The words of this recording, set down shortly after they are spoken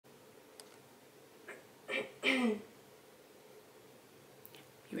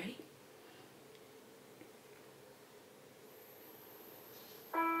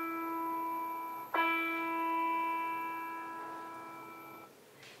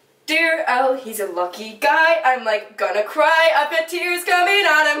L, he's a lucky guy. I'm like gonna cry. I've got tears coming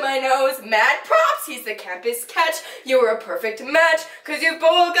out of my nose. Mad props, he's the campus catch. You're a perfect match, cause you've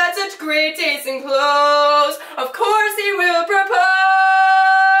both got such great taste in clothes. Of course he will propose.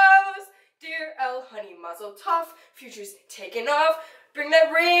 Dear L, honey, mazel tov. Future's taken off. Bring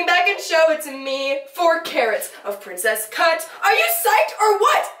that ring back and show it to me. 4 carats of princess cut. Are you psyched or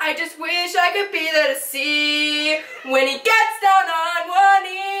what? I just wish I could be there to see when he gets down on one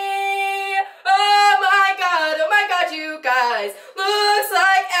knee. Oh my god, you guys. Looks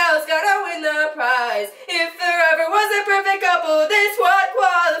like L's gonna win the prize. If there ever was a perfect couple, this one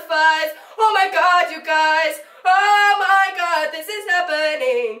qualifies. Oh my god, you guys. Oh my god, this is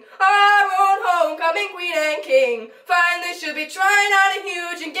happening. Our own homecoming queen and king finally should be trying out a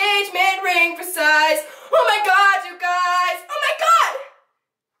huge